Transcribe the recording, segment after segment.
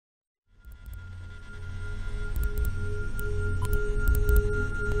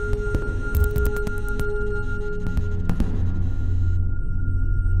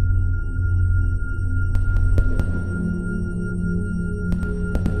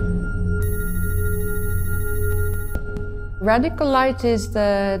Radical Light is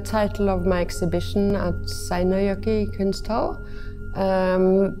the title of my exhibition at Seinajoki Kunsthall.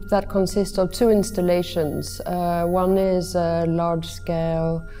 That consists of two installations. One is a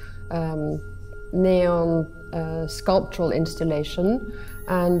large-scale neon sculptural installation,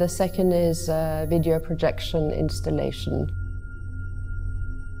 and the second is a video projection installation.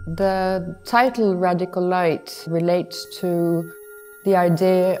 The title Radical Light relates to the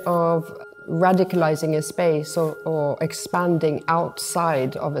idea of radicalizing a space or expanding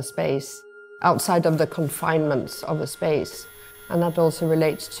outside of a space, outside of the confinements of a space. And that also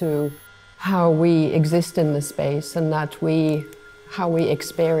relates to how we exist in the space and how we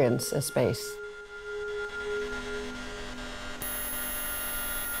experience a space.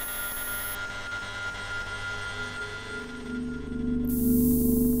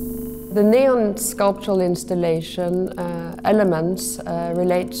 The neon sculptural installation elements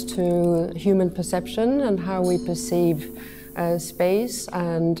relate to human perception and how we perceive space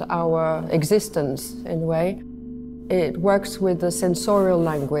and our existence in a way. It works with the sensorial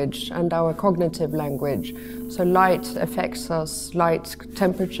language and our cognitive language. So light affects us, light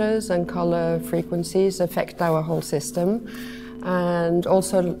temperatures and color frequencies affect our whole system, and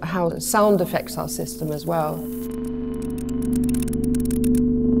also how sound affects our system as well.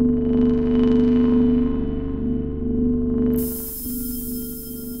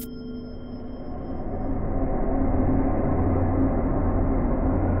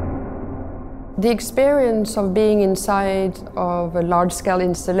 The experience of being inside of a large-scale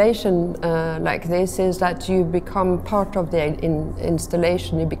installation like this is that you become part of the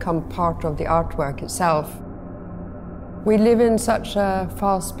installation, you become part of the artwork itself. We live in such a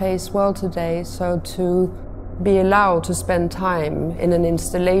fast-paced world today, so to be allowed to spend time in an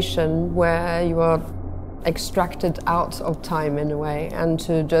installation where you are extracted out of time in a way and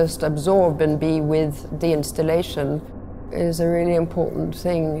to just absorb and be with the installation is a really important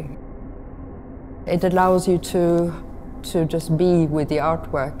thing. It allows you to just be with the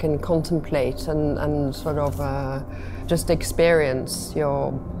artwork and contemplate and sort of just experience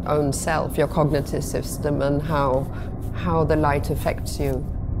your own self, your cognitive system, and how the light affects you.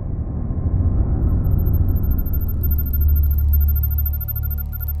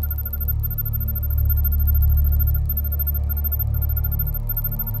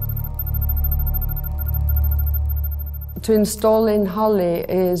 To install in Holly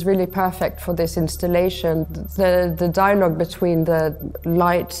is really perfect for this installation. The dialogue between the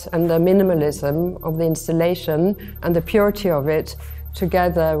light and the minimalism of the installation and the purity of it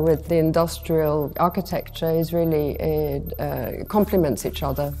together with the industrial architecture is really, complements each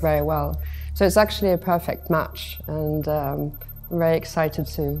other very well. So it's actually a perfect match, and I'm very excited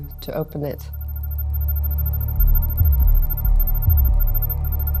to open it.